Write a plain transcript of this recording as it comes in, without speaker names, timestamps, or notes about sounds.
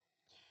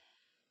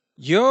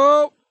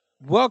Yo,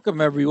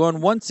 welcome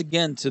everyone once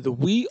again to the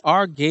We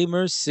Are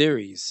Gamers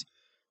series,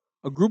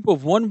 a group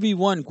of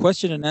 1v1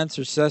 question and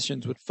answer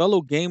sessions with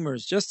fellow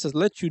gamers just to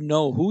let you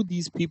know who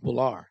these people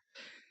are,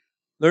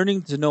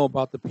 learning to know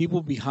about the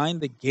people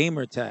behind the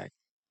gamer tag.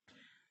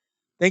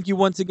 Thank you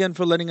once again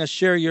for letting us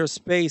share your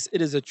space.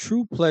 It is a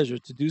true pleasure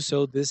to do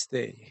so this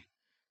day.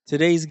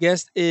 Today's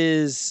guest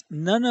is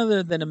none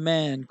other than a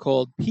man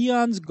called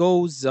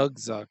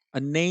PeonsGoZugZug, a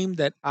name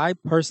that I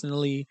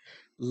personally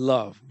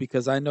love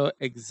because I know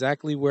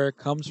exactly where it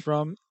comes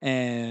from.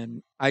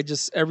 And I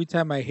just, every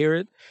time I hear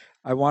it,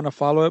 I want to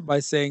follow it by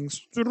saying,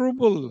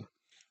 Strubel.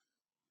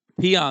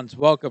 Peons,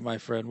 welcome, my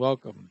friend.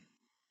 Welcome.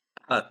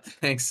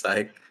 Thanks,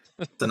 Syke.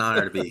 It's an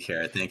honor to be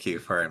here. Thank you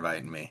for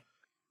inviting me.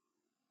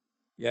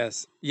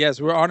 Yes,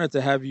 yes, we're honored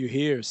to have you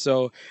here.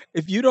 So,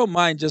 if you don't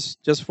mind,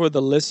 just for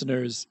the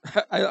listeners,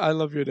 I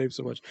love your name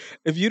so much.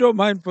 If you don't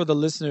mind, for the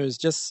listeners,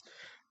 just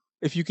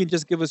if you can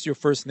just give us your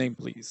first name,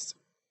 please.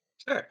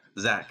 Sure.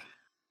 Zach.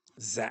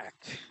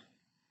 Zach.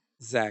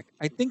 Zach.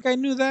 I think I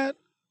knew that,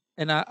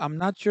 and I'm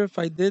not sure if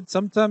I did.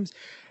 Sometimes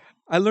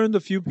I learned a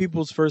few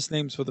people's first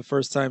names for the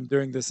first time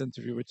during this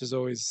interview, which is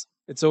always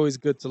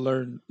good to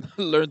learn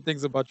learn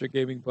things about your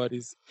gaming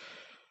buddies.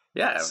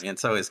 Yeah, I S- mean,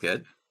 it's always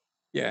good.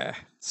 Yeah.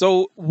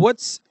 So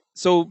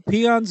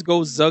Peons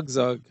Go Zug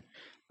Zug.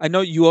 I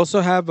know you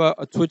also have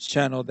a Twitch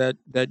channel that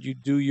you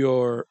do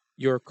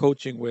your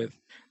coaching with,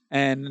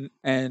 and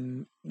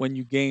when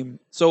you game.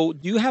 So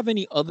do you have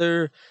any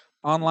other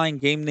online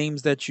game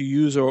names that you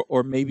use,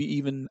 or maybe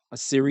even a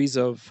series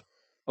of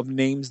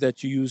names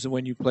that you use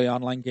when you play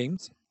online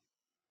games?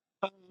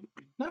 Um,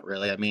 Not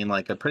really. I mean,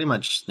 like, I pretty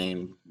much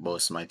name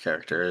most of my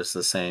characters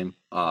the same,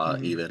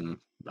 Hmm. even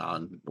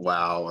on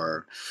WoW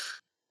or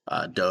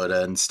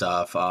Dota and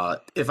stuff.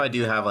 If I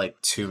do have like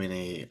too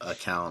many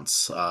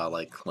accounts,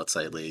 like let's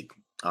say League,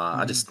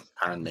 I Hmm. just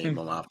kind of name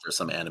them after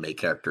some anime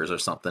characters or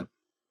something.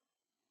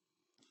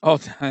 Oh,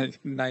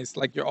 nice!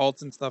 Like your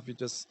alts and stuff. You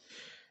just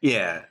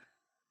Yeah.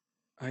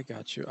 I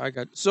got you. I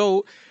got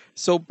so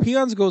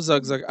peons go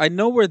zugzag. I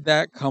know where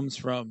that comes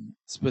from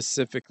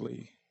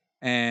specifically.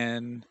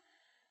 And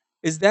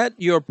is that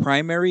your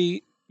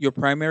primary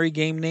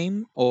game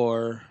name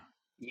or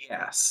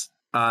Yes.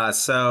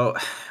 So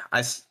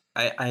I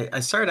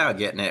started out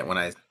getting it when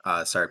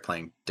I started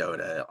playing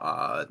Dota,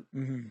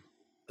 Mhm.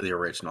 the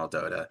original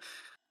Dota.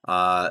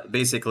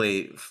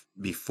 Basically,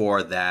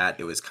 before that,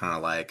 it was kind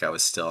of like I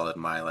was still in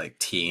my like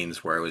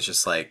teens, where it was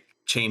just like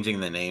changing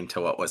the name to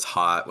what was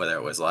hot, whether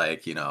it was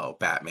like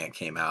Batman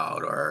came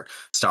out or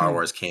Star Hmm.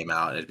 Wars came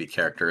out, and it'd be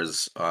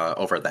characters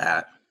over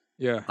that.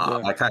 Yeah,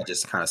 yeah. I kind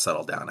of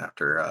settled down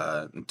after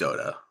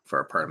Dota for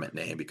a permanent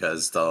name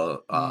because the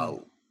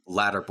Mm.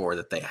 ladder board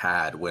that they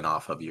had went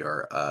off of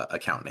your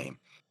account name.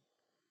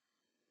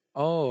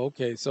 Oh,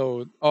 okay.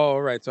 So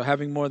all right. So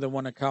having more than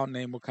one account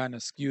name will kind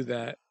of skew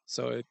that.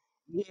 So it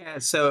Yeah,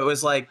 so it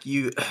was like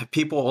you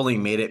people only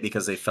made it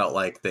because they felt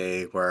like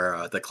they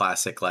were the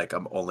classic like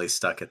I'm only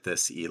stuck at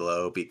this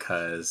elo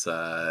because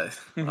of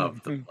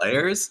the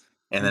players,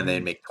 and then they'd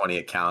Mhm. make 20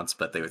 accounts,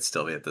 but they would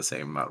still be at the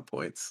same amount of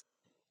points.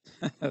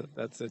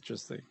 That's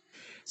interesting.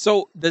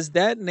 So does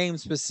that name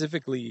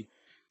specifically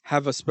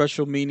have a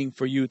special meaning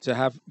for you to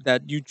have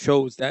that you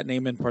chose that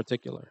name in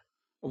particular?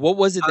 What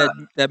was it Uh,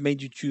 that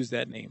made you choose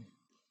that name?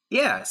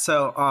 yeah,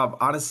 so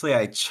honestly,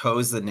 I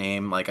chose the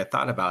name. Like I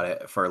thought about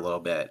it for a little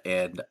bit,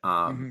 and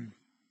Mhm.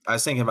 I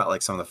was thinking about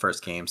like some of the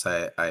first games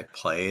I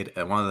played,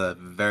 and one of the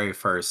very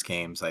first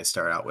games I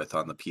started out with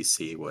on the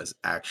PC was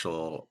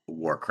actual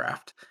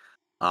Warcraft.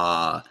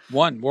 Uh,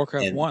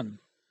 Warcraft and 1.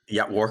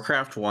 yeah,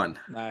 Warcraft 1.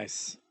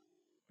 Nice.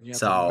 You have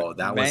to So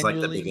that was like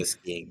the manually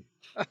biggest game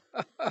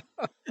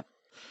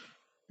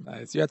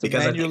nice. You have to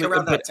because I think manually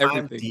around input that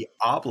time everything.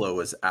 Diablo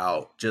was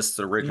out. Just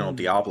the original Mm.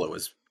 Diablo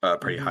was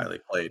pretty Mhm. highly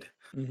played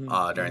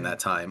Mhm. during Mhm. that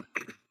time,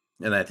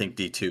 and I think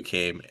D2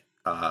 came.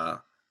 I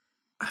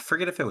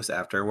forget if it was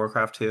after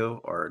Warcraft 2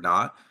 or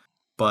not,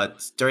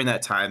 but during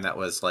that time, that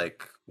was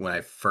like when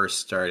I first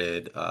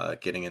started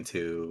getting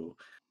into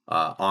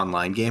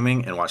online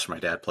gaming and watching my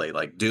dad play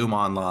like Doom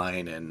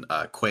online and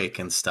Quake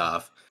and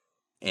stuff.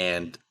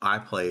 And I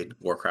played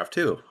Warcraft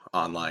 2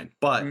 online,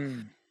 but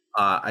Mm.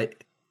 I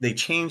they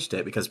changed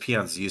it because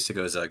Peons used to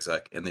go Zug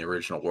in the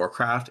original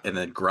Warcraft, and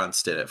then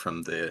Grunts did it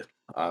from the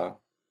uh,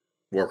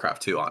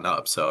 Warcraft 2 on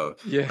up. So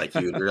Yeah. like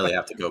you would really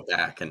have to go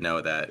back and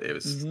know that it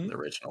was Mhm. the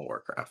original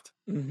Warcraft.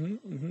 Mhm.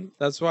 Mhm.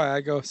 That's why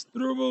I go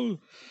Struble.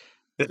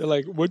 They're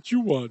like, "What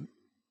you want?"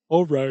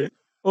 All right.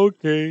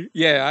 Okay.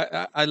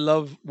 Yeah, I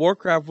love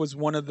Warcraft was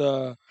one of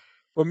the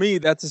for me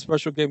that's a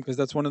special game because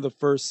that's one of the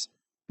first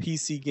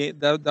PC game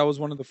that was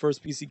one of the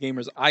first PC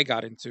gamers I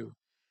got into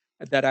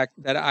that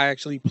I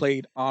actually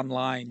played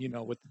online,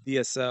 with the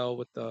DSL,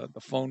 with the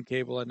phone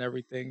cable and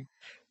everything.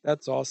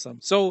 That's awesome.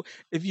 So,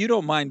 if you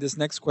don't mind, this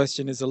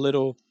question is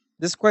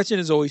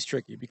always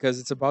tricky because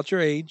it's about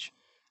your age.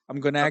 I'm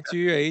going to ask Okay.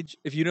 you your age.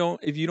 If you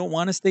don't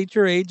want to state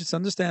your age, it's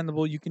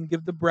understandable. You can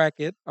give the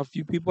bracket. A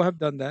few people have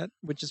done that,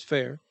 which is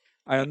fair.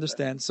 I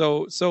understand.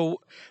 So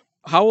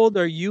how old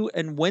are you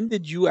and when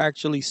did you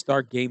actually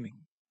start gaming?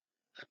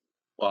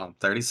 Well, I'm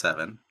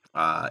 37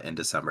 in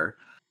December,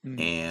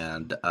 Mm,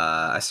 and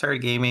I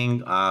started gaming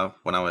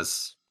when I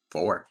was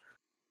 4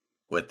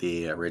 with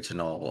the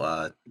original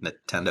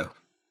Nintendo.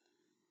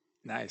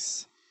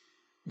 nice.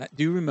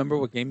 Do you remember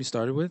what game you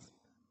started with?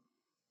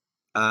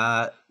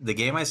 The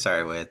game I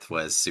started with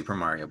was Super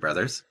Mario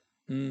Brothers,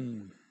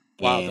 Mm.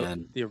 Wow,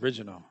 and the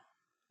original.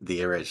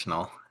 the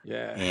original.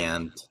 Yeah.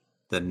 And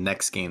the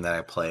next game that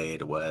I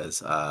played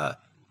was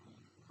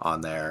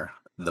on there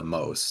the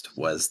most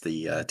was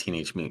the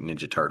Teenage Mutant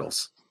Ninja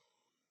Turtles.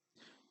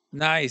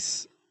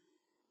 Nice.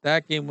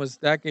 That game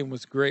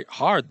was great.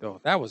 Hard though.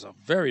 That was a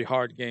very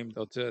hard game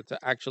though to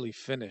actually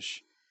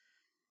finish.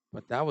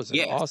 But that was an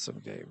Yes. awesome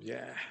game.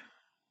 Yeah.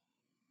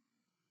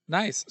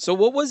 Nice. So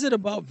what was it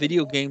about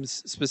video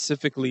games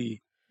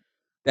specifically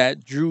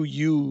that drew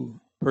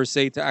you per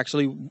se to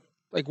actually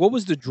like what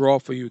was the draw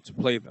for you to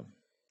play them?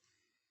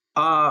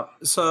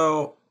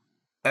 So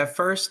at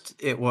first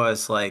it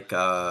was like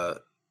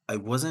I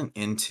wasn't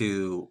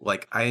into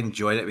like I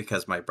enjoyed it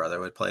because my brother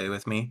would play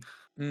with me.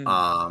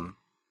 Mm. Um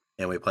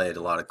and we played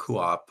a lot of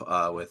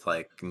co-op with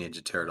like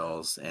Ninja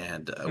Turtles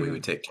and we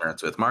would Mhm. take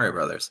turns with Mario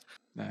Brothers.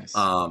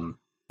 Nice. Um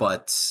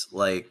but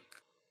like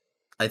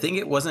I think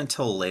it wasn't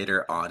until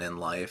later on in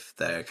life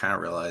that I kind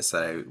of realized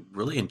that I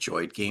really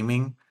enjoyed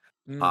gaming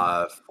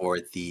Mm. for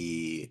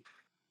the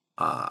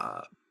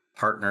uh,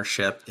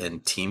 partnership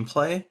and team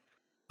play.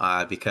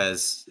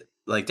 Because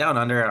like down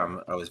under,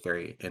 I was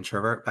very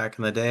introvert back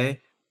in the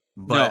day,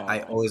 but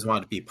I No. always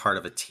wanted to be part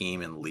of a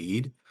team and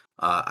lead.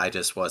 I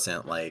just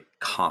wasn't like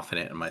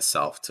confident in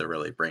myself to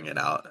really bring it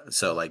out.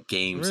 So like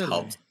games Really?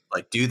 helped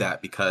like do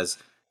that because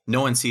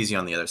no one sees you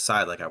on the other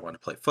side. Like I want to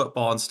play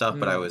football and stuff,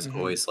 but I Mm, was mhm.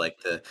 always like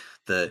the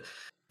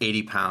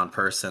 80-pound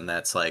person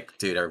that's like,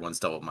 dude, everyone's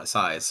double my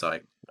size. So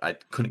I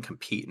couldn't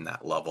compete in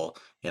that level.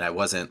 And I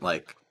wasn't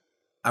like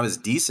I was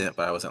decent,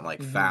 but I wasn't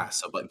like Mhm. fast.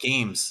 So, but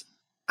games,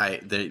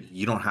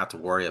 you don't have to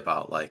worry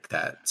about like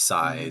that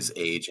size, Mhm.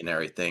 age, and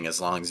everything as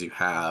long as you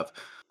have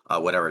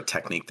whatever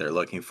technique they're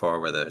looking for,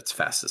 whether it's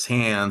fastest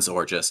hands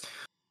or just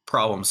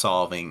problem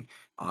solving.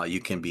 You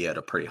can be at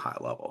a pretty high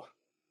level.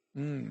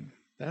 Mm.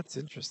 That's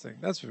interesting.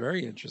 That's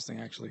very interesting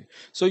actually.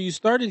 So you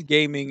started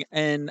gaming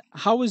and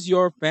how was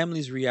your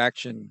family's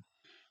reaction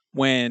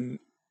when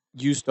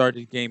you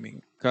started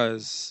gaming?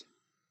 Cuz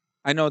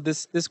I know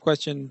this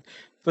question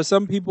for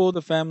some people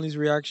the family's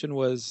reaction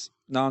was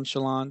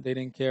nonchalant, they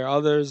didn't care.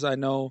 Others I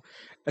know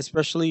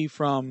especially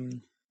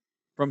from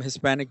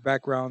Hispanic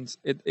backgrounds,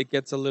 it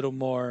gets a little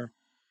more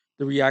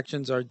the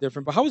reactions are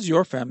different. But how was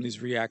your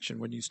family's reaction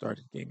when you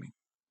started gaming?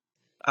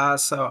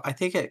 So I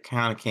think it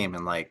kind of came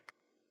in like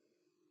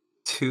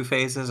two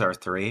phases or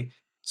three.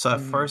 So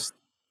at Mm, first,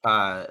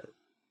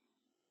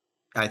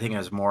 I think it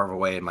was more of a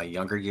way in my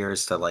younger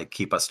years to like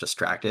keep us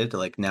distracted.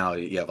 Like now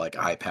you have like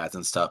iPads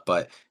and stuff,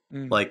 but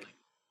mm, like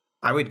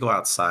I would go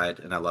outside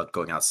and I love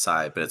going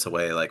outside, but it's a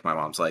way like my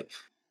mom's like,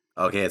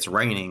 okay, it's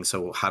raining,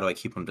 so how do I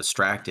keep them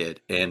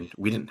distracted? And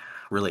we didn't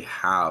really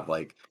have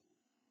like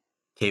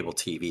cable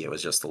TV, it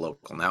was just the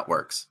local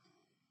networks.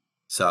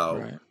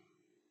 So right.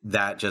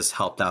 that just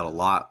helped out a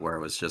lot where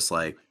it was just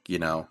like,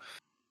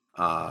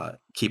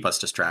 keep us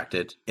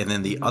distracted. And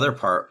then the other Mhm.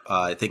 part,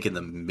 I think in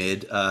the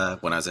mid,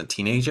 when I was a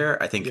teenager,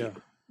 I think Yeah.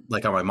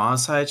 like on my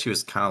mom's side, she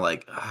was kind of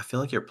like, I feel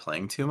like you're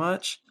playing too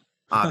much.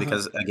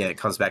 Because again, it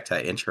comes back to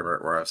that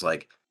introvert where I was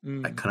like,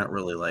 I Mm, couldn't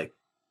really like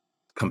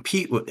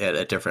compete at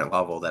a different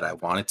level that I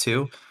wanted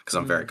to because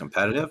I'm very mm,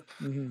 competitive,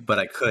 mhm, but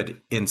I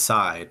could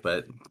inside.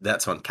 But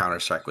that's when Counter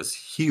Strike was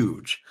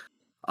huge,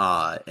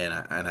 and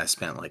I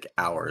spent like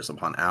hours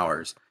upon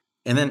hours.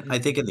 And then I mhm.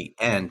 think in the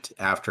end,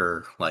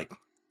 after like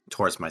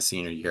towards my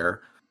senior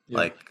year,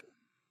 Yeah. like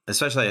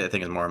especially I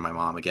think it's more my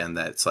mom again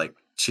that's like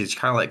she's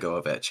kind of let go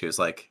of it. She was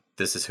like,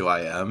 "This is who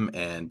I am,"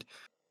 and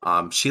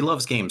she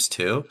loves games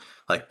too,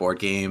 like board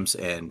games,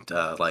 and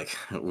like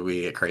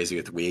we get crazy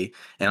with Wii.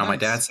 And on my Nice.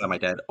 dad's side, my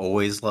dad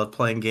always loved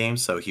playing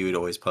games, so he would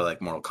always play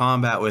like Mortal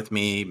Kombat with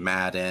me,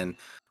 Madden,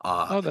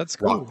 Oh, that's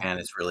Rock cool. Band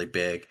is really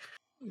big.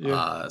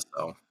 Yeah.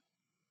 So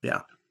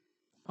yeah.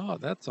 Oh,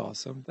 that's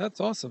awesome. That's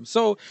awesome.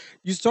 So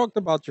you talked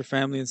about your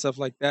family and stuff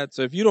like that.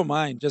 So if you don't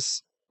mind,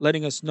 just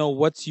letting us know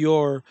what's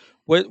your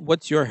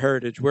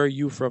heritage? Where are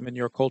you from in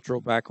your cultural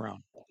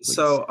background,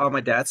 please? So on my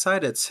dad's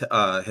side, it's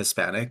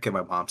Hispanic, and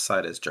my mom's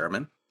side is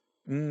German.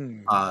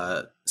 Mm,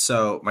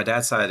 So my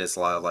dad's side is a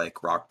lot of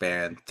like rock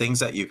band things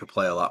that you could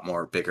play a lot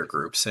more bigger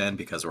groups in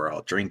because we're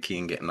all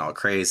drinking, getting all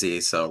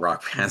crazy. So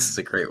rock bands is mhm.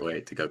 a great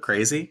way to go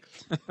crazy.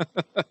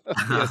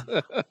 Yes.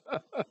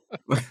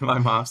 My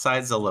mom's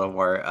side's a little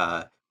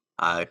more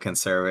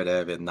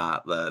conservative and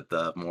not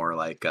the more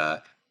like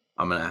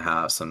I'm gonna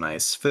have some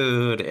nice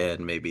food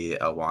and maybe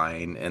a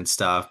wine and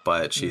stuff,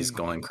 but she's Mm,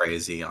 going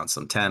crazy on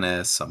some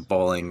tennis, some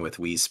bowling with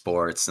Wii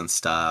Sports and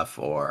stuff,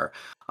 or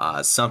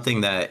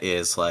something that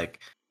is like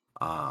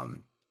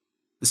um,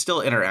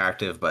 still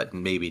interactive, but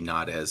maybe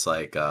not as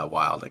like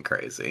wild and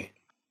crazy.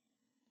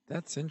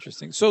 that's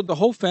interesting. So the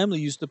whole family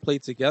used to play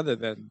together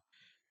then,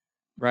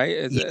 right?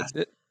 Is Yes.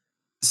 it?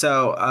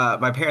 So,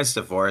 my parents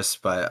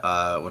divorced, but,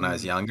 when I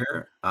was Mm,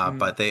 younger, mm,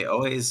 but they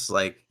always,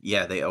 like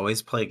yeah, they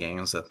always play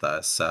games with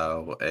us,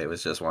 so it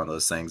was just one of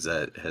those things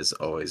that has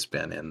always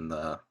been in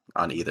the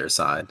on either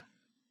side.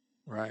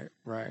 right,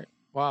 right.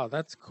 Wow,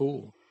 that's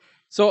cool.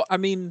 So, I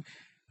mean,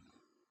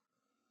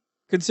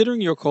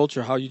 considering your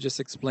culture, how you just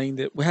explained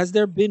it, has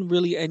there been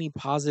really any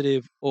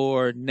positive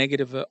or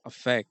negative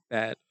effect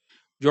that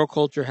your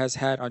culture has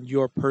had on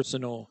your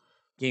personal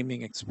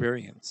gaming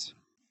experience?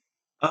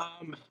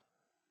 Um,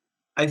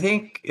 I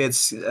think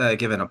it's,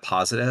 given a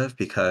positive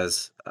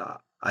because,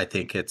 I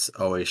think it's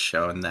always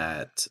shown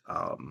that,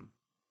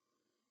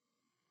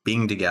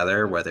 being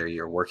together, whether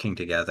you're working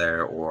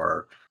together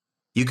or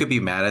you could be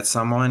mad at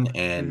someone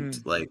and,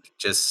 Mhm, like,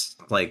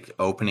 just, like,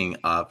 opening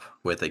up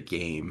with a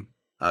game,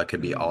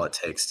 could be all mhm. it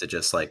takes to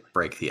just, like,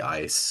 break the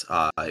ice.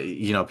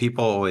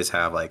 People always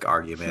have, like,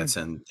 arguments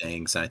and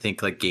things, and I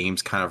think, like,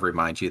 games kind of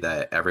remind you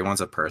that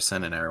everyone's a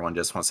person and everyone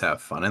just wants to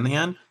have fun in the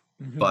end,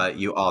 Mhm, but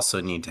you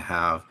also need to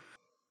have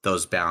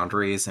those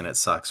boundaries, and it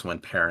sucks when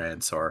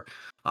parents or,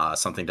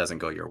 something doesn't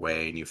go your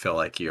way and you feel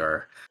like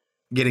you're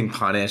getting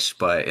punished,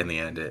 but in the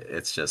end,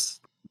 it's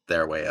just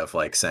their way of,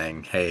 like,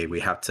 saying, "Hey, we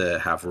have to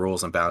have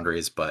rules and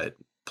boundaries, but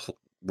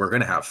we're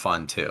gonna have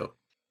fun too."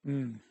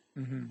 mm,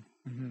 mhm,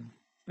 mhm,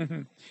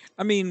 mhm.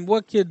 I mean,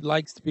 what kid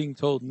likes being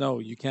told, "No,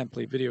 you can't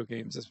play video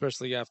games,"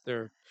 especially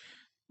after,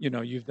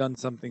 you've done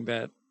something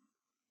that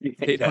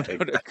they Yeah, don't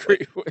exactly.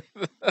 agree with.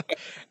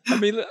 I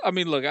mean,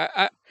 look,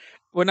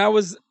 when I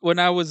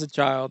was a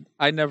child,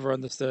 I never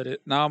understood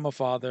it. Now I'm a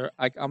father.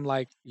 I'm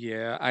like,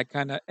 yeah, I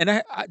kind of,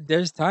 and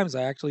there's times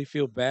I actually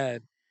feel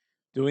bad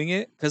doing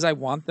it because I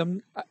want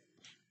them,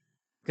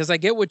 because I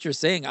get what you're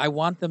saying. I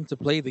want them to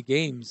play the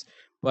games,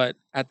 but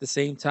at the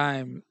same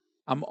time,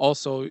 I'm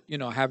also,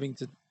 having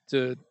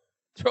to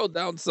throw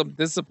down some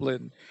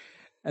discipline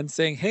and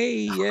saying, hey,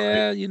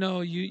 Right. yeah,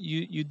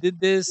 you did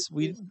this,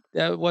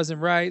 that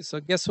wasn't right. So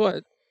guess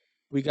what?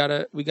 We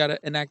gotta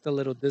enact a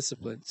little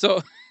discipline.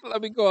 So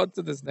let me go on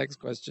to this next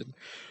question.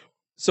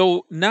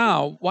 So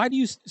now,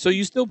 so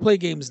you still play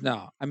games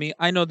now? I mean,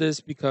 I know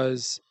this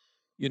because,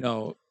 you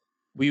know,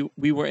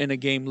 we were in a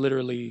game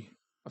literally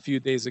a few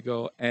days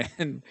ago,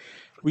 and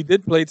we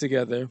did play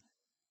together.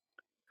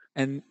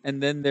 And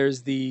then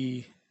there's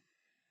the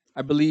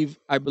I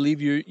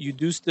believe you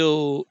do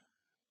still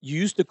you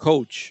used to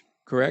coach,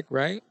 correct?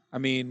 Right? I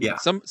mean, Yeah.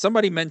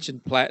 somebody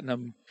mentioned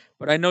platinum,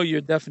 but I know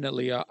you're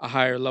definitely a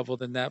higher level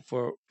than that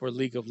for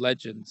League of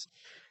Legends.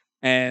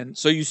 And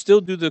so you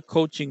still do the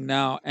coaching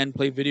now and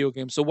play video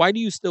games. So why do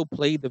you still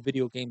play the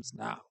video games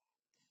now?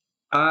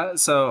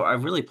 So I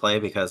really play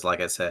because,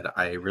 like I said,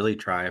 I really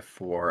drive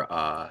for,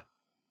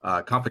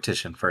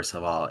 competition, first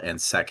of all,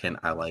 and second,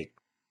 I like,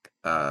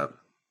 uh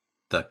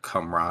the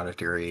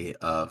camaraderie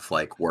of,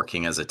 like,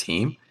 working as a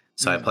team.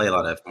 So I Mm, play a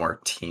lot of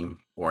more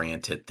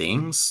team-oriented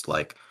things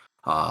like,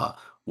 uh,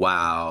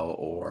 WoW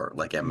or,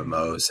 like,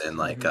 mhm, MMOs and,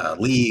 like, mhm,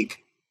 League.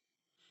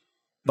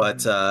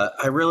 But, mhm,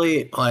 I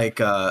really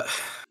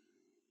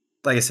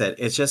like I said,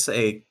 it's just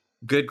a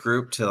good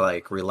group to,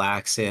 like,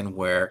 relax in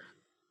where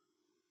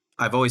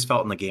I've always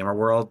felt in the gamer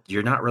world,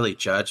 you're not really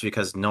judged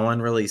because no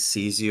one really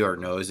sees you or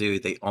knows you.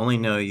 They only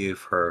know you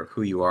for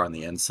who you are on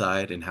the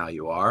inside and how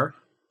you are.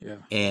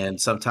 yeah.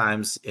 And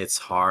sometimes it's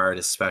hard,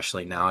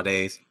 especially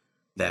nowadays,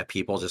 that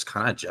people just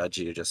kind of judge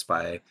you just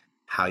by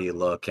how you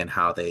look and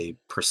how they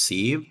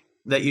perceive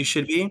that you Mm,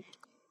 should be.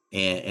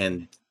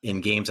 And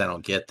in games, I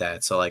don't get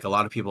that. So, like, a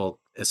lot of people,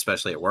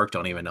 especially at work,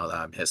 don't even know that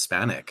I'm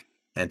Hispanic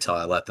until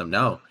I let them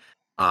know.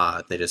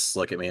 They just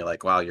look at me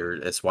like, "Wow,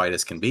 you're as white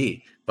as can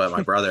be." But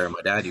my brother and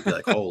my dad, you'd be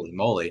like, "Holy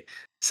moly!"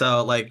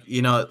 So, like,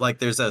 like,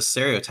 there's those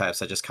stereotypes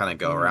that just kind of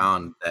go mhm,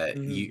 around that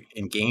mhm, you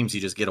in games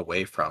you just get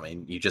away from,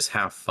 and you just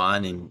have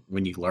fun. And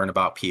when you learn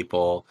about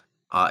people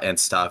and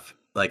stuff,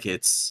 like,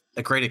 it's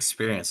a great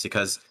experience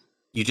because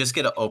you just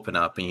get to open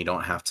up, and you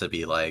don't have to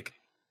be like,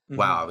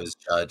 wow, mhm, I was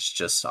judged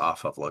just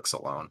off of looks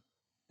alone.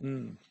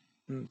 mm,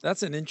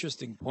 That's an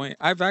interesting point.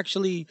 I've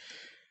actually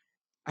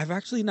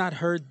not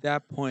heard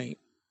that point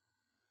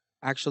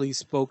actually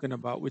spoken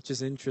about, which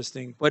is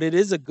interesting. But it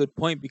is a good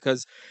point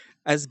because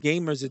as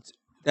gamers,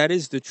 that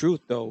is the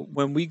truth though.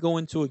 When we go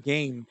into a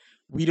game,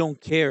 we don't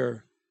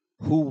care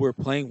who we're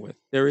playing with.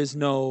 There is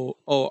no,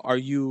 oh, are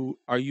you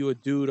a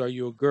dude? Are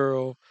you a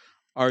girl?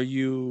 Are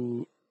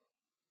you,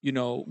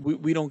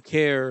 we don't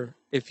care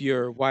if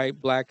you're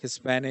white, black,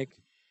 Hispanic.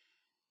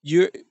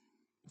 You're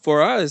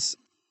For us,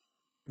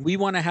 we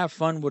want to have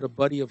fun with a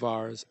buddy of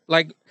ours.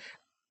 Like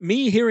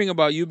me hearing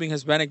about you being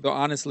Hispanic, though,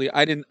 honestly,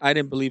 I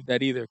didn't believe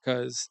that either.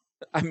 Cause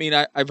I mean,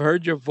 I've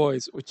heard your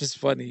voice, which is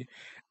funny,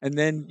 and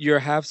then you're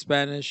half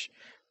Spanish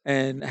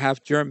and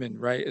half German,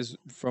 right? Is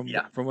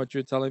Yeah. from what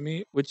you're telling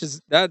me, which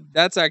is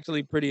that's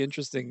actually pretty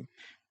interesting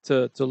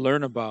to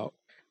learn about.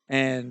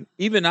 And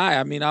even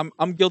I mean,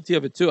 I'm guilty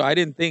of it too. I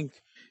didn't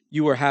think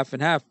you were half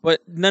and half,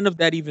 but none of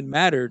that even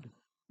mattered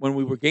when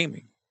we were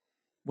gaming.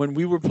 When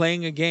we were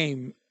playing a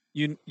game,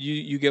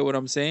 you get what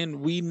I'm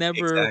saying?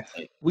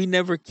 Exactly. We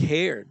never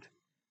cared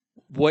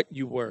what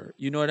you were.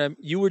 You know what I mean?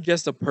 You were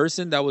just a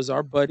person that was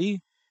our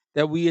buddy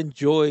that we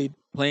enjoyed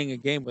playing a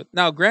game with.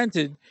 Now,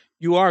 granted,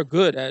 you are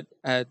good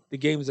at the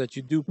games that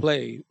you do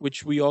play,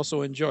 which we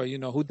also enjoy. You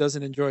know, who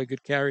doesn't enjoy a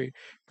good carry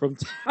from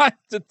time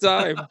to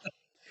time?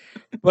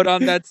 But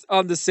on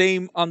the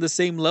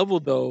same level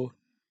though,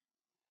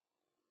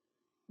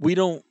 we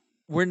don't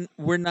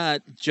we're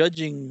not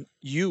judging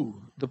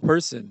you, the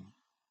person,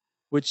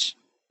 which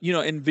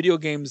in video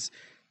games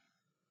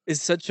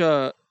is such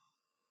a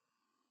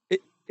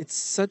it's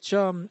such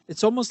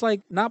it's almost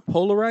like not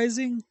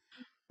polarizing,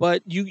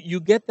 but you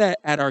get that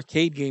at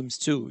arcade games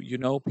too.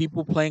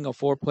 People playing a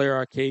four-player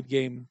arcade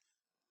game,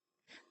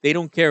 they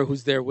don't care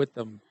who's there with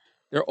them.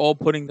 They're all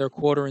putting their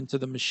quarter into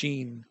the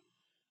machine,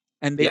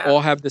 and they Yeah,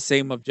 all have the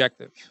same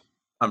objective.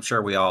 I'm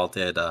sure we all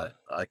did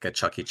like a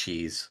Chuck E.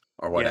 Cheese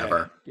or Yeah,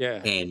 whatever.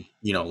 yeah. And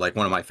like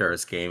one of my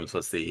favorite games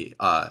was the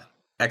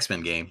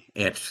X-Men game.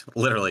 And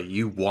literally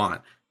you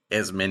want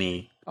as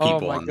many Oh people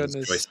my on those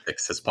goodness.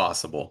 joysticks as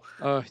possible.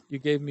 You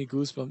gave me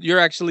goosebumps. You're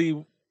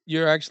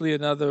actually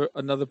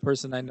another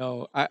person I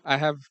know.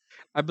 I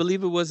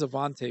believe it was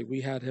Avante.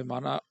 We had him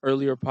on our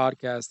earlier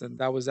podcast, and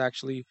that was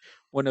actually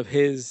one of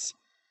his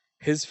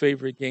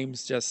favorite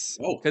games, just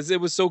Oh, because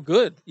it was so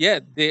good. Yeah,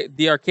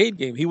 the arcade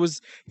game. He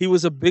was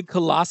a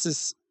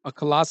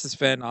Colossus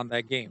fan on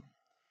that game.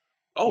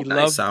 He oh,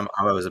 nice. loved.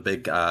 I was a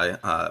big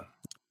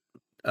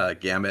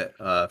Gambit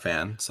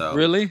fan. So,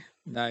 Really?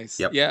 Nice.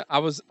 yep. Yeah, I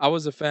was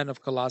a fan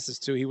of Colossus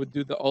too. He would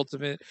do the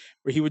ultimate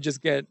where he would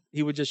just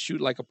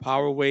shoot like a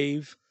power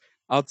wave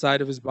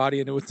outside of his body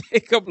and it would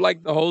take up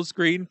like the whole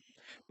screen.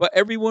 But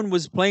everyone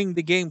was playing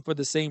the game for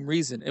the same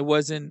reason. There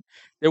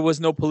was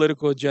no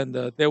political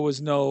agenda. There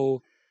was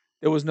no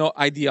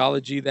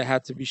ideology that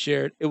had to be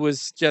shared. It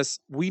was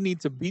just we need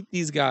to beat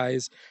these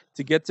guys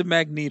to get to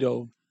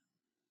Magneto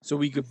so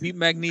we could beat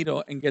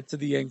Magneto and get to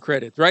the end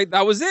credits, right?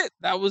 That was it.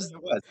 That was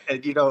It was.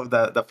 And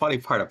the funny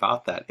part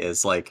about that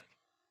is like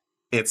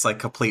it's like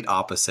complete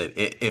opposite.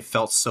 It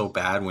felt so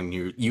bad when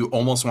you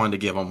almost wanted to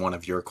give them one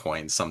of your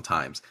coins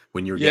sometimes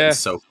when you're getting yeah.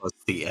 so close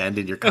to the end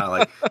and you're kind of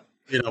like,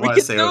 I We want to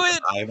can say do because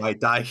it. I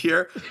might die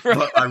here, Right.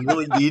 but I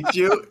really need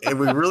you and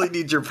we really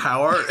need your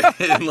power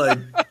and like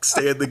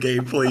stay in the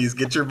game, please.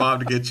 Get your mom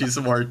to get you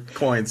some more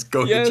coins.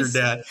 Go get your Yes,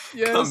 dad.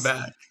 Come yes,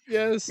 back.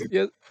 yes,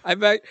 yes.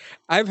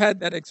 I've had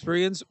that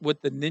experience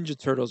with the Ninja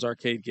Turtles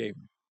arcade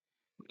game.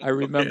 I Okay.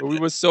 remember we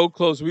were so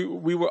close.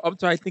 We were up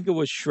to I think it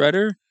was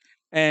Shredder,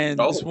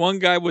 and this Oh, one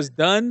guy was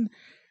done.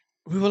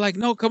 We were like,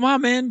 "No, come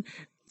on, man!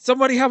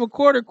 Somebody have a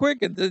quarter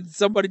quick!" And then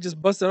somebody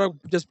just busted up,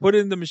 just put it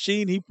in the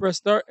machine. He pressed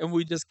start, and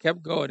we just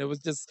kept going. It was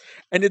just,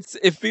 and it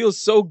feels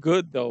so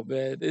good though,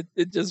 man. It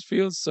just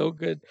feels so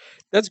good.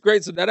 That's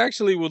great. So that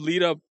actually will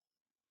lead up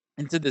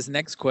into this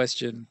next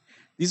question.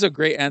 These are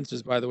great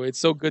answers, by the way. It's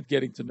so good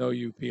getting to know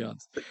you,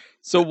 Peons.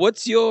 So,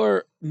 what's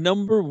your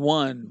number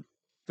one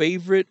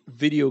favorite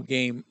video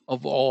game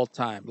of all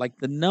time? Like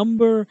the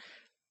number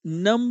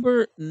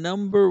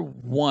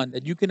one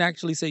that you can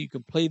actually say you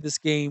can play this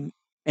game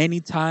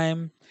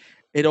anytime.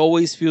 It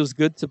always feels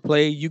good to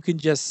play. You can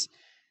just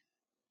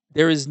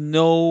there is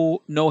no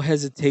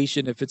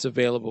hesitation if it's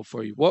available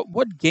for you.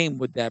 What game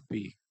would that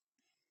be?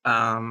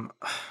 um,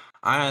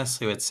 I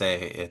honestly would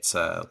say it's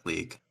a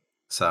league.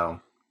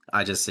 So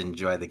I just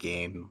enjoy the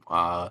game.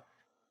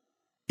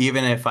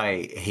 Even if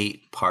I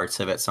hate parts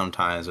of it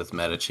sometimes with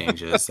meta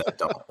changes that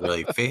don't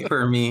really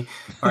favor me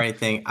or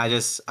anything, I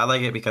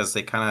like it because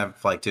they kind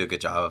of like do a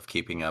good job of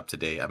keeping up to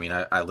date. I mean,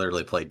 I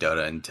literally played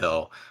Dota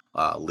until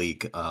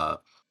League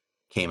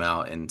came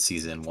out in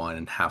season one,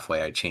 and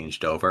halfway I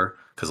changed over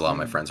because a lot of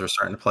my Mm, friends were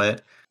starting to play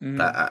it.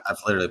 But mhm. I've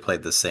literally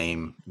played the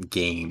same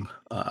game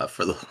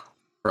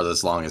for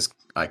as long as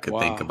I could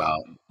think Wow. about.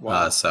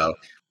 Wow. So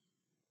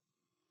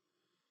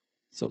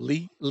So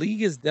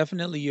league is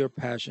definitely your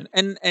passion,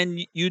 and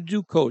you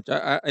do coach.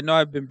 I know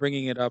I've been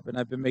bringing it up, and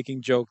I've been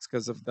making jokes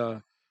because of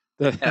the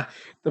yeah,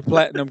 the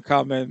platinum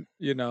comment,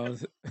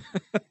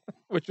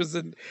 which was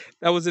an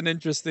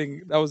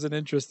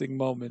interesting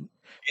moment.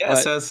 yeah, But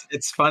so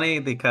it's funny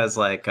because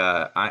like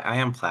I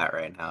am plat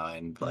right now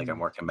and like I'm mm,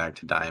 working back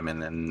to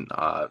diamond and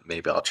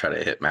maybe I'll try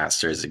to hit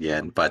masters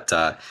again. But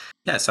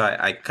yeah, so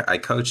I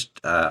coached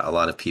a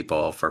lot of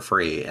people for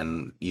free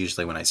and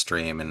usually when I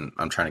stream and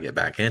I'm trying to get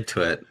back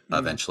into it mm,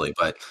 eventually,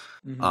 but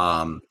mhm,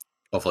 um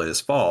hopefully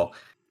this fall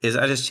is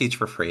I just teach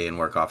for free and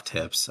work off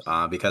tips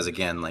because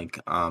again like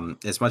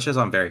as much as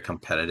I'm very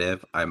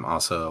competitive, I'm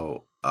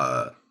also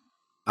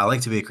I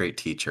like to be a great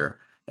teacher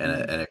mhm,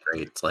 and a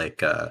great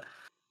like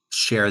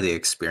share the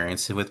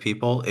experience with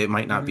people. It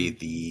might not be mhm,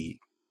 the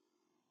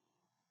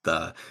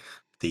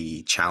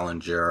the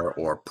challenger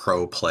or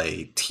pro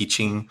play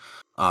teaching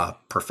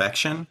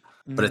perfection,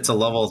 but it's mhm, a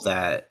level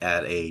that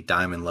at a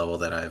diamond level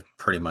that I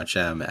pretty much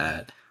am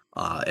at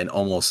and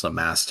almost a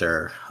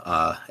master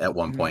at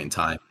one point in mhm,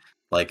 time.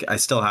 Like I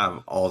still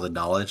have all the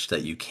knowledge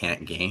that you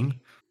can't gain.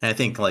 And I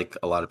think like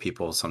a lot of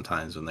people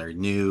sometimes when they're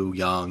new,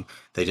 young,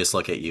 they just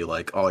look at you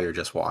like, oh, you're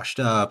just washed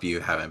up, you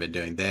haven't been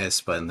doing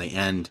this. But in the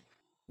end,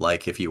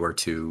 like if you were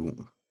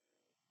to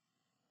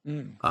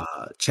mm,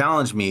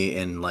 challenge me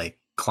and like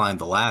climb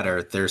the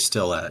ladder, they're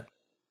still at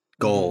mhm,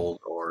 gold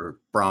or or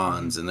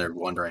Mhm. bronze, and they're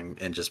wondering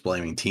and just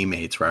blaming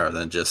teammates rather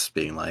than just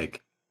being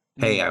like,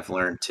 "Hey, Mm. I've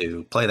learned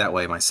to play that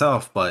way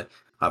myself, but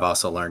I've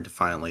also learned to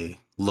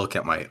finally look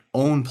at my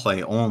own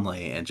play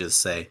only and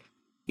just say,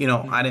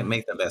 I didn't Mhm.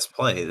 make the best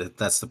play."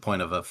 That's the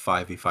point of a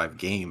 5v5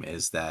 game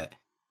is that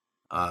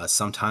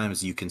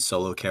sometimes you can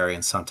solo carry,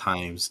 and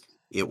sometimes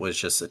it was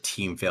just a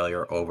team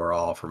failure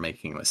overall for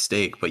making a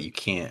mistake. But you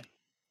can't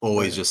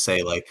always Right. just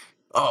say like,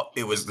 "Oh,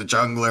 it was the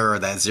jungler or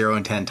that 0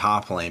 and 10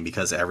 top lane,"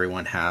 because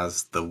everyone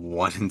has the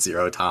 1 and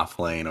 0 top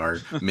lane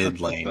or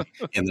mid lane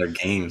in their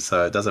game.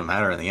 So it doesn't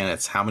matter in the end.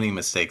 It's how many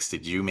mistakes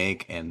did you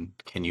make, and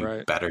can you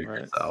Right. better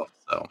Right. yourself?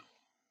 So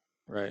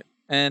Right.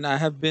 And I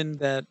have been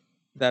that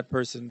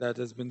person that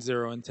has been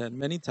 0 and 10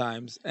 many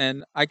times,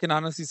 and I can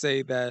honestly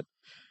say that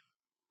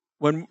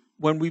when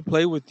we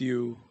play with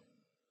you,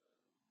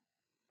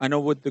 I know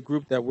with the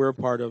group that we're a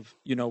part of,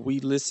 we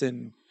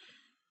listen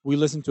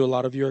to a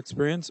lot of your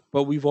experience,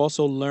 but we've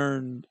also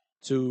learned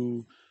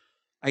to,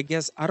 I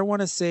guess I don't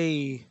want to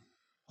say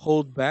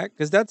hold back,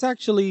 because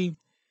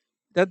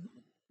that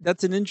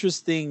that's an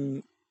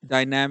interesting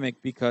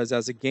dynamic, because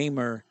as a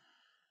gamer,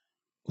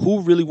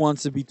 who really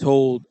wants to be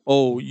told,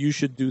 "Oh, you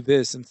should do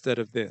this instead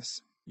of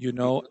this,"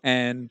 mhm.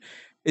 And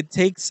it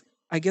takes,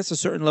 I guess, a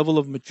certain level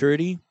of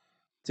maturity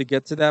to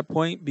get to that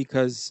point,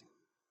 because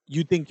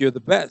you think you're the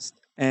best,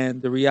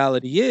 and the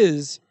reality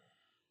is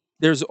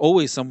there's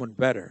always someone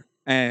better.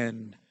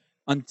 And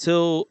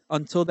until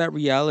that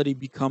reality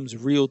becomes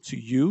real to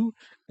you,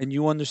 and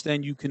you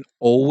understand you can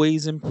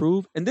always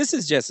improve, and this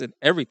is just in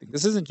everything.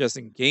 This isn't just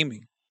in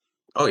gaming.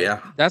 Oh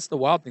yeah. That's the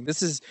wild thing.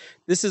 This is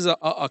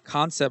a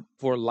concept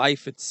for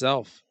life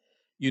itself,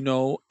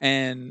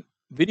 and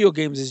video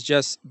games is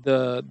just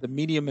the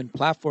medium and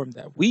platform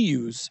that we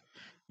use,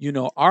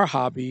 our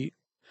hobby,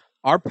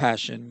 our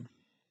passion.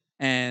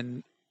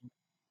 And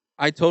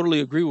I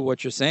totally agree with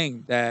what you're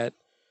saying, that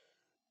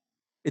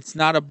it's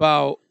not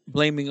about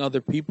blaming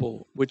other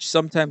people, which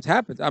sometimes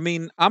happens. I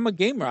mean, I'm a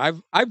gamer.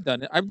 I've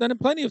done it. I've done it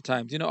plenty of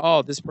times.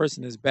 Oh, this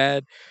person is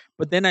bad.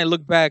 But then I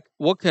look back,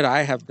 what could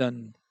I have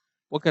done?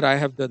 What could I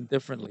have done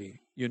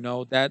differently?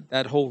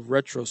 That whole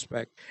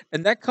retrospect.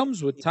 And that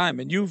comes with time.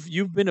 And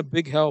you've been a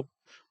big help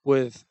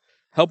with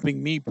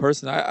helping me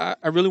personally.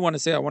 I really want to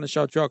say, I want to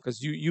shout you out,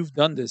 because you've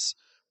done this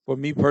for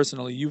me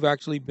personally. You've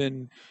actually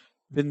been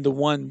the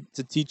one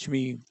to teach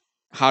me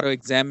how to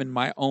examine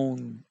my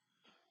own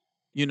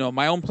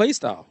play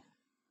style.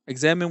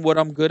 Examine what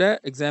I'm good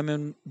at,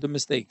 examine the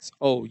mistakes.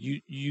 Oh,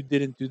 you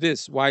didn't do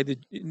this. Why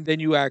did and then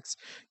you ask,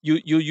 you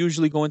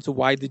usually go into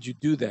why did you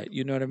do that?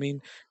 You know what I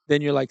mean?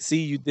 Then you're like,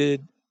 see, you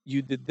did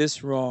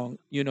this wrong.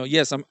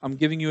 Yes, I'm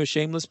giving you a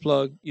shameless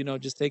plug,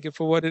 just take it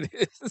for what it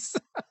is.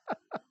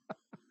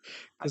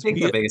 I Cuz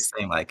think the P biggest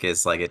thing, like,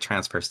 is, like, it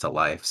transfers to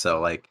life.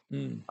 So,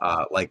 mm,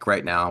 like,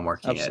 right now, I'm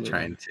working at absolutely.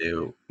 trying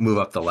to move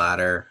up the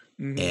ladder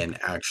Mhm. and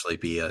actually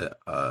be a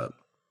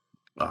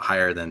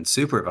higher than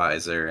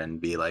supervisor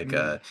and be, like,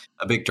 Mm.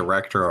 a big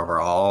director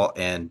overall,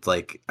 and,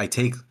 like, I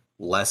take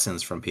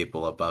lessons from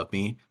people above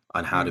me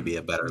on how to Mm. be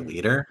a better Mm.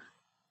 leader,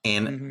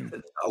 and Mhm.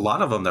 a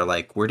lot of them, 'em, they're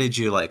like, "Where did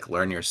you, like,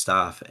 learn your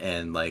stuff?"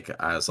 And, like,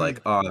 I was Mm.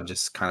 like, "Oh, I'm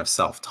just kind of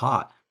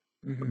self-taught."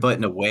 Mhm. But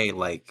in a way,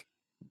 like,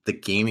 the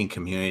gaming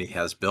community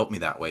has built me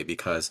that way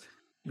because,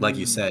 like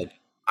you Mm. said,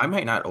 I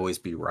might not always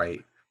be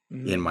right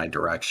in Mhm. my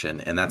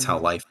direction, and that's how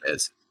Mhm. life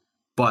is.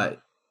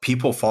 But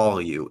people follow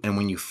you, and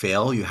when you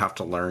fail, you have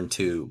to learn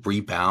to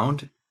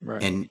rebound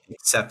Right. and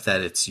accept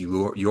that it's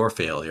your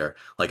failure.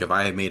 Like, if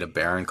I had made a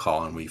Baron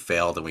call and we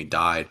failed and we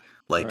died,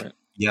 like, Right.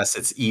 yes,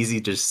 it's easy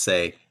to just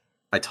say,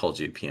 "I told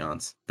you,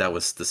 peons, that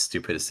was the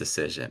stupidest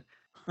decision."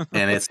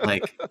 And it's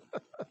like,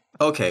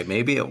 okay,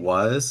 maybe it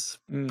was,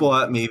 Mm.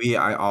 but maybe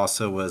I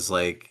also was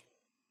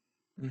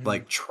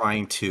Mhm.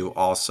 trying to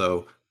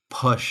also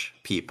push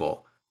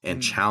people and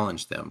Mm.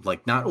 challenge them.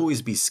 Like, not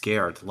always be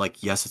scared.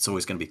 Like, yes, it's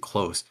always going to be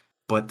close,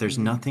 but there's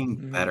Mhm. nothing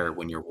Mhm. better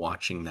when you're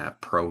watching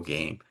that pro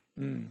game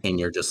Mm. and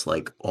you're just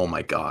like, "Oh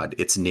my god,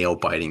 it's nail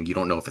biting." You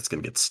don't know if it's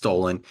going to get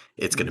stolen,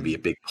 it's going to be Mhm. a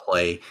big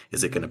play,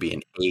 is it going to Mhm. be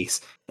an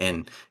ace?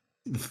 And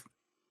th-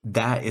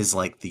 that is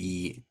like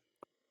the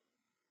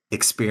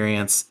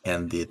experience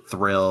and the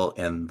thrill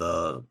and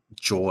the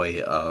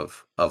joy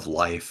of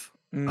life.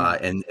 Mm.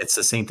 And it's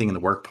the same thing in the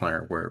work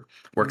setting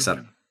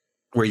Mhm.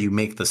 where you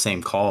make the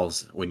same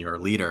calls when you're a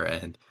leader.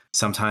 And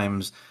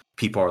sometimes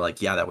people are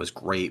like, "Yeah, that was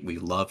great. We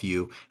love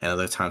you." And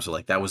other times they're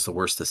like, "That was the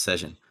worst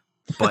decision."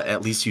 But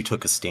at least you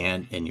took a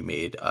stand and you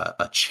made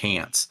a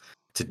chance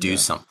to do Yes.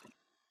 something.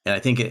 And I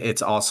think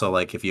it's also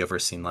like if you ever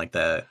seen like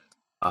the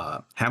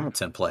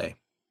Hamilton play,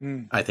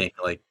 Mm. I think,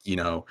 like,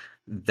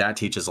 that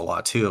teaches a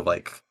lot too of,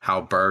 like,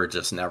 how Burr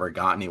just never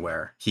got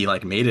anywhere. He,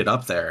 like, made it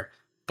up there,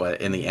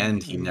 but in the Mhm.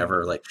 end, he Mhm.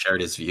 never, like,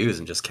 shared his views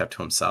and just kept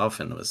to himself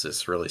and was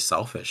just really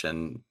selfish,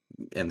 and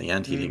in the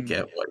end, he didn't Mm.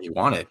 get what he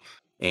wanted,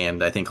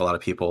 and I think a lot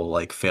of people,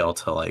 like, fail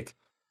to, like,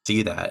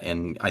 see that,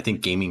 and I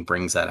think gaming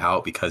brings that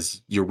out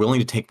because you're willing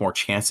to take more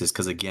chances.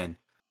 Because again,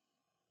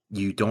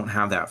 you don't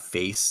have that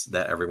face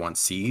that everyone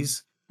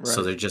sees,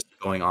 so Right. they're just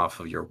going off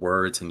of your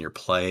words and your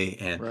play,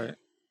 and Right.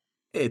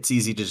 it's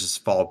easy to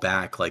just fall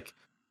back, like,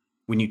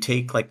 when you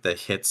take like the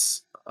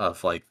hits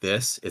of like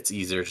this, it's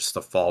easier just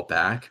to fall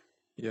back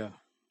Yeah.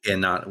 and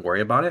not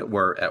worry about it.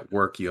 Where at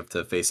work you have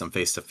to face them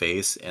face to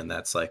face, and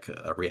that's like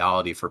a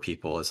reality for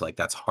people. Is like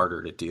that's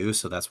harder to do.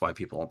 So that's why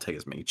people don't take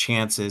as many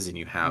chances, and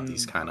you have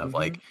these Mm. kind of Mm-hmm.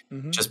 like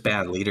Mm-hmm. just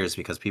bad leaders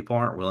because people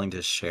aren't willing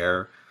to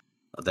share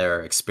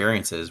their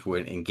experiences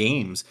with in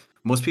games.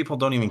 Most people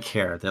don't even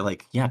care. They're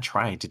like, "Yeah,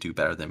 try to do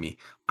better than me.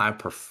 I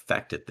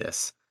perfected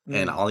this,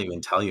 and Mm. I'll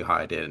even tell you how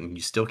I did, and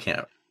you still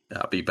can't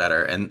be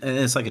better." And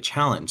it's like a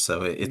challenge.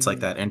 So it's like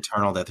Mm-hmm. that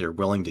internal that they're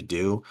willing to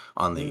do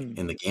on the Mm.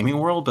 in the gaming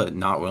world, but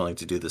not willing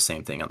to do the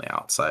same thing on the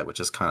outside, which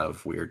is kind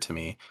of weird to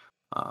me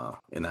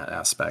in that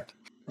aspect.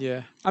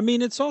 Yeah. I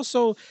mean, it's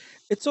also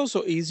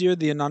easier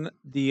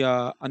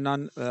I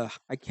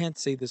can't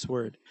say this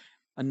word.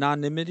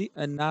 Anonymity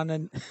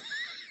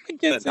I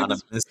can't say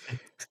this Anonymous.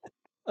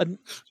 an,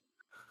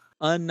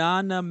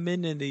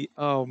 anonymity.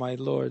 Oh my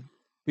lord.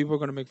 People are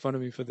going to make fun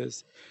of me for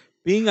this.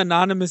 Being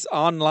anonymous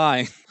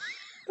online.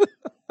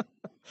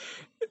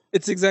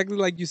 It's exactly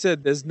like you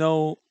said. There's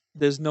no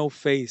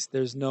face.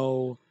 There's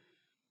no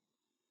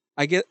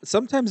I get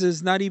sometimes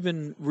there's not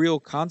even real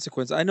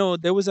consequence. I know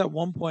there was at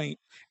one point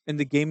in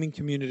the gaming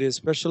community,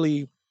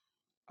 especially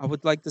I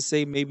would like to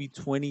say maybe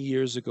 20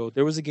 years ago,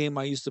 there was a game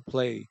I used to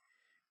play.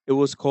 It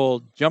was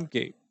called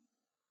Jumpgate.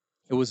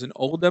 It was an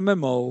old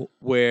MMO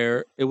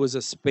where it was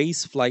a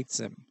space flight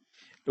sim.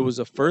 It was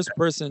a first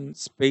person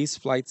space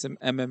flight sim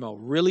MMO.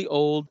 Really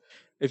old.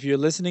 If you're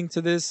listening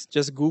to this,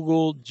 just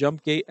Google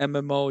Jumpgate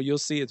MMO. You'll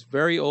see it's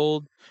very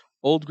old,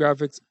 old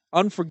graphics,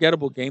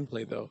 unforgettable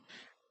gameplay though.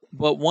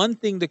 But one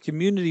thing, the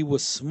community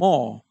was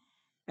small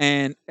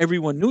and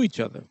everyone knew each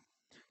other.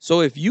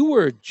 So if you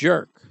were a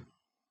jerk,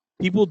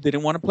 people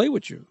didn't want to play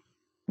with you.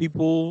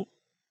 People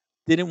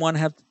didn't want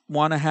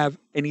to have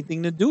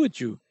anything to do with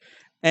you.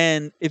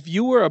 And if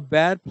you were a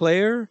bad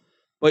player,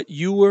 but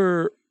you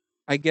were,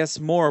 I guess,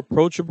 more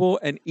approachable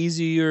and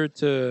easier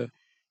to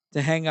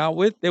hang out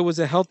with, there was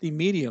a healthy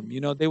medium.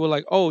 They were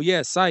like, "Oh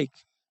yeah, psych,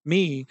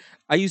 me.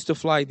 I used to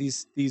fly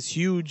these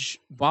huge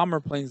bomber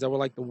planes that were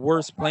like the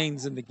worst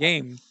planes in the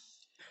game,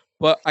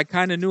 but I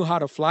kind of knew how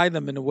to fly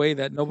them in a way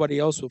that nobody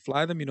else would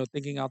fly them,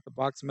 thinking out the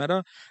box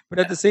meta. But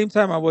at the Yeah. same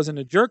time, I wasn't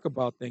a jerk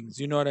about things.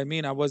 You know what I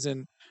mean? I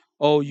wasn't,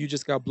 oh, you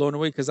just got blown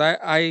away because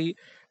I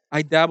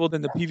dabbled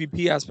in the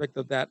PvP aspect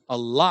of that a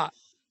lot.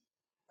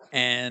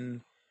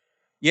 And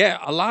yeah,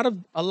 a lot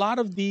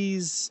of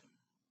these,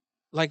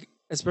 like,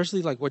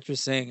 especially like what you're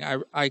saying,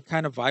 I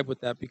kind of vibe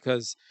with that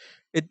because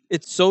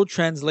it's so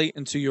translate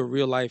into your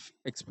real life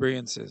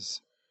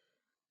experiences.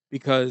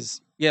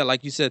 Because yeah,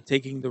 like you said,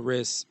 taking the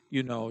risks,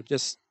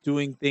 just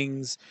doing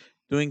things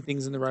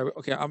in the right way.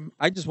 Okay,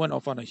 I just went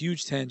off on a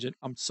huge tangent.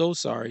 I'm so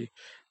sorry.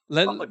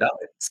 Let Oh no,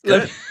 it's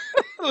let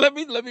good.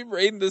 let me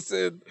rein this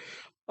in.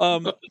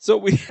 So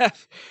we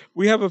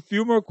have a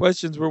few more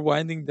questions. We're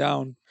winding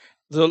down.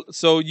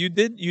 So you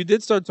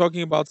did start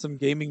talking about some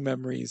gaming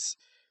memories,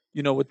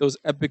 with those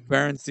epic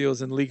Baron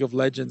steals in League of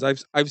Legends.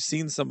 I've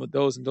seen some of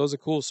those, and those are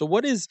cool. So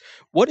what is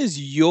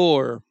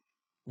your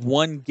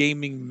one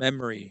gaming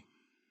memory,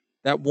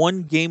 that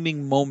one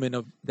gaming moment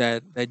of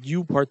that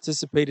you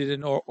participated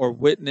in or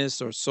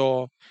witnessed or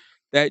saw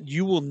that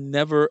you will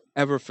never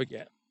ever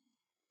forget?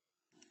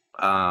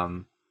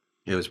 Um,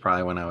 it was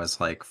probably when I was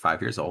like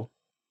 5 years old,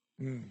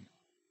 Mm,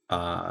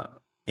 uh,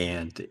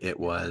 and it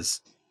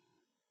was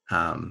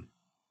um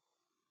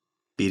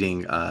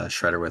beating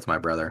Shredder with my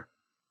brother,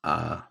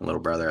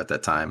 little brother at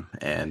that time,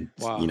 and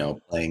wow.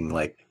 playing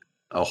like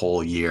a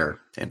whole year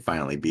and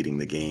finally beating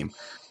the game.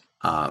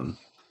 Um,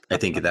 I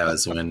think that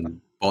was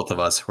when both of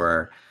us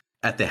were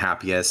at the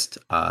happiest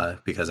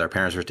because our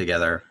parents were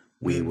together.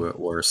 We Mm,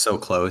 were so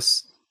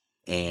close,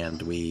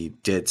 and we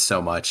did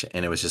so much,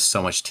 and it was just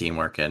so much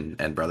teamwork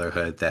and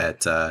brotherhood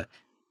that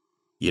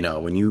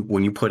when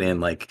you put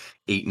in like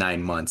 8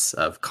 9 months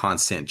of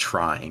constant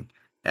trying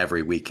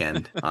every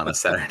weekend on a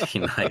Saturday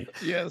night,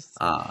 yes.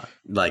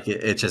 like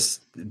it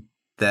just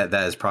that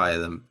is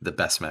probably the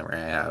best memory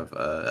I have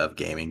of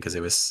gaming because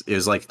it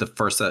was like the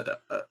first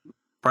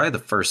probably the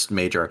first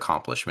major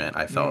accomplishment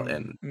I felt Mm,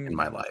 in mm.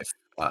 my life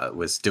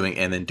was doing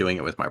and then doing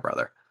it with my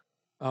brother.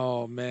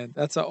 Oh man,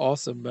 that's an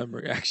awesome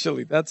memory.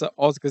 Actually, that's an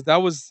awesome, because that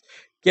was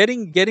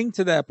getting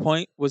to that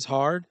point was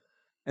hard,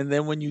 and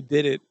then when you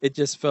did it, it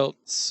just felt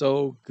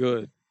so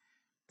good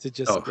to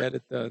just Oh get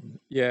it done.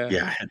 Yeah.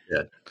 yeah, it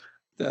did.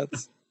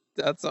 That's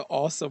that's an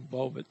awesome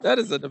moment. That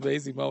is an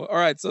amazing moment. All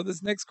right, so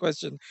this next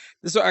question,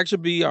 this will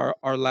actually be our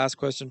last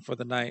question for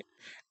the night,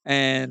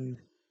 and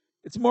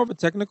it's more of a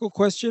technical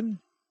question.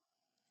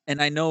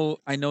 And I know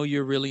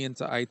you're really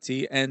into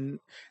IT, and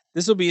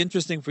this will be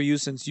interesting for you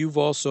since you've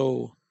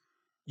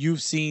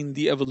seen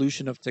the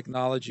evolution of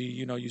technology.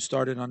 You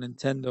started on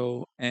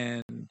Nintendo,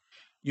 and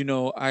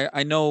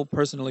I know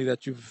personally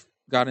that you've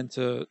got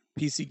into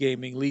PC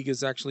gaming. League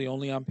is actually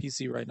only on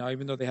PC right now,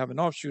 even though they have an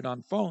offshoot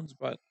on phones,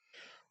 but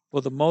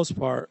for the most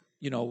part,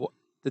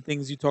 the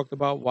things you talked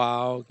about,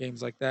 WoW,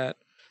 games like that,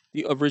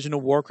 the original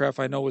Warcraft,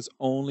 I know, is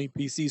only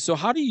PC. So,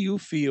 how do you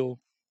feel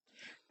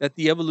that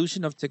the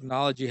evolution of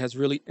technology has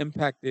really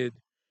impacted,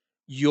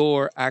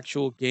 your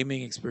actual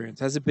gaming experience?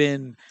 Has it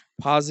been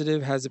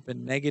positive? Has it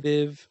been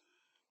negative?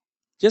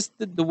 Just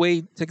the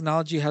way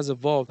technology has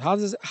evolved.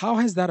 How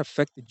has that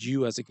affected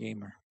you as a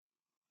gamer?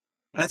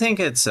 I think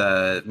it's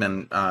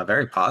been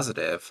very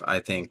positive. I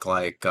think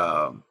like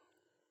no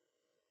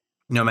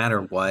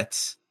matter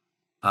what,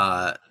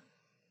 uh,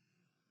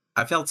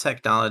 I feel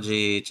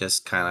technology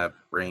just kind of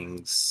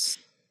brings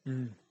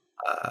Mm,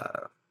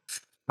 uh,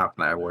 how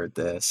can I word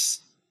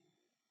this?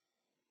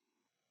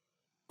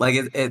 Like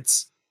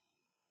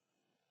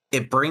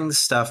it brings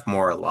stuff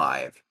more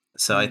alive.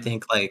 So I mm,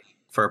 think like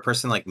for a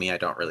person like me, I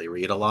don't really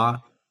read a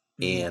lot,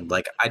 mhm, and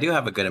like I do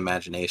have a good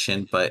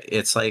imagination, but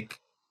it's like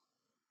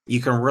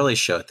you can really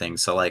show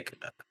things. So like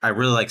I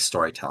really like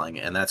storytelling,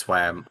 and that's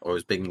why I'm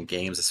always big in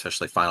games,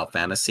 especially Final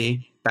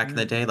Fantasy. Back in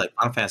the mm, day, like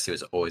Final Fantasy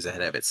was always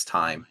ahead of its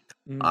time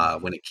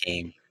mm, when it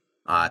came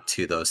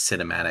to those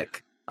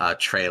cinematic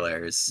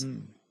trailers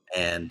mm.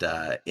 and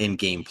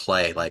in-game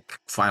play. Like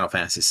Final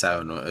Fantasy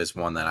VII is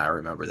one that I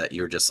remember that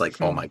you were just like,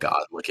 oh Hmm. my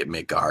god, look at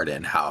Midgard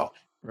and how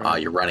Right.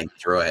 you're running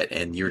through it,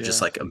 and you're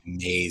just Yeah. like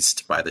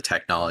amazed by the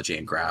technology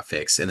and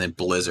graphics. And then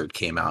Blizzard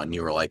came out, and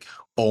you were like,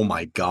 oh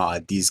my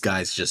god, these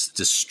guys just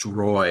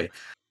destroy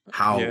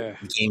how Yeah.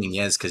 gaming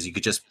is because you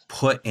could just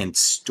put in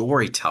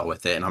storytell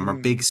with it. And I'm a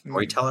Mm, big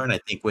mm, storyteller, and I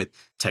think with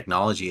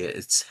technology,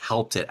 it's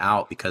helped it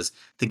out because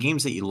the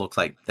games that you look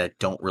like that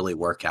don't really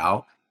work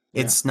out,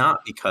 yeah. it's not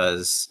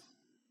because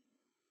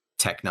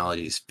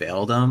technologies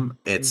failed them.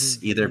 It's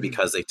Mhm, either mhm,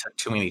 because they took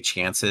too many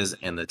chances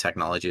and the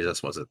technology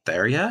just wasn't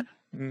there yet,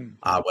 mm.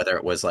 whether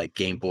it was like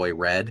Game Boy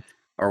Red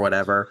or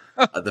whatever,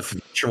 the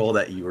virtual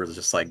that you were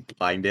just like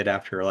blinded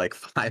after like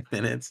 5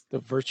 minutes. The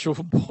Virtual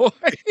Boy.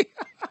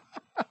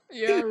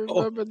 Yeah, I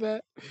or, remember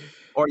that.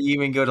 or you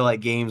even go to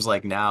like games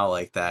like now,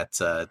 like that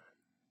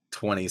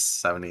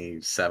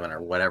 2077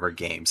 or whatever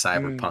game,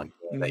 Mm, cyberpunk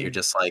game that you're mhm.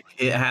 just like,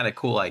 it had a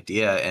cool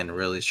idea and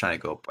really is trying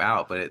to go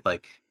out, but it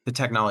like the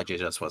technology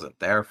just wasn't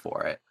there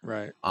for it.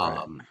 Right,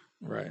 right, Um,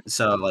 right.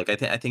 So, like, I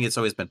think it's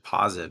always been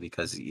positive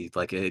because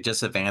like, it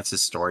just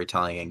advances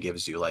storytelling and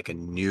gives you, like, a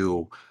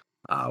new,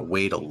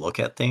 way to look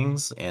at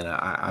things, and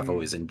I've Mm,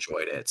 always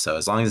enjoyed it. So,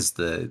 as long as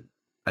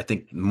I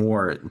think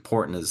more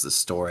important is the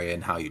story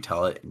and how you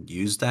tell it and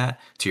use that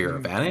to your mm,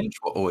 advantage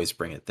will always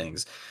bring it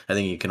things. I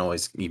think you can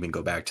always even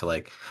go back to,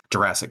 like,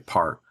 Jurassic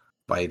Park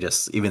by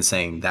just even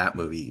saying that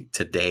movie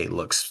today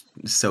looks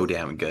so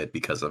damn good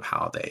because of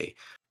how they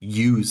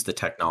use the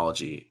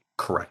technology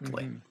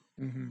correctly. mhm,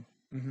 mhm,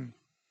 mhm.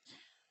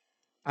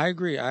 I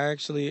agree.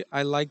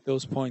 I like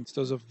those points.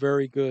 Those are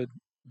very good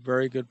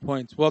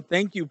points. Well,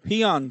 thank you,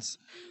 Peons.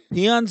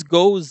 Peons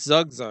go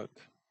Zug Zug.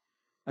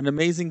 An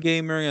amazing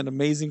gamer, an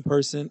amazing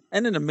person,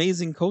 and an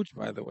amazing coach,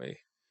 by the way.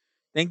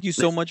 Thank you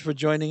so much for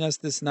joining us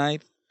this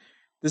night.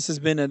 This has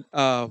been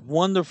a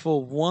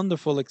wonderful,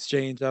 wonderful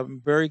exchange.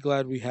 I'm very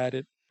glad we had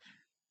it,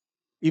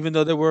 even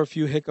though there were a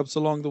few hiccups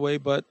along the way,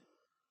 but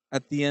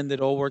at the end,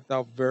 it all worked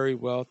out very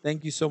well.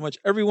 Thank you so much,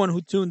 everyone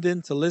who tuned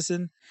in to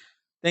listen.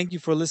 Thank you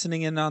for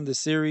listening in on the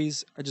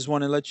series. I just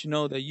want to let you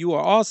know that you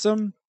are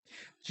awesome.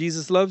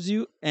 Jesus loves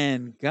you,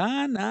 and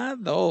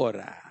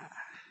ganadora.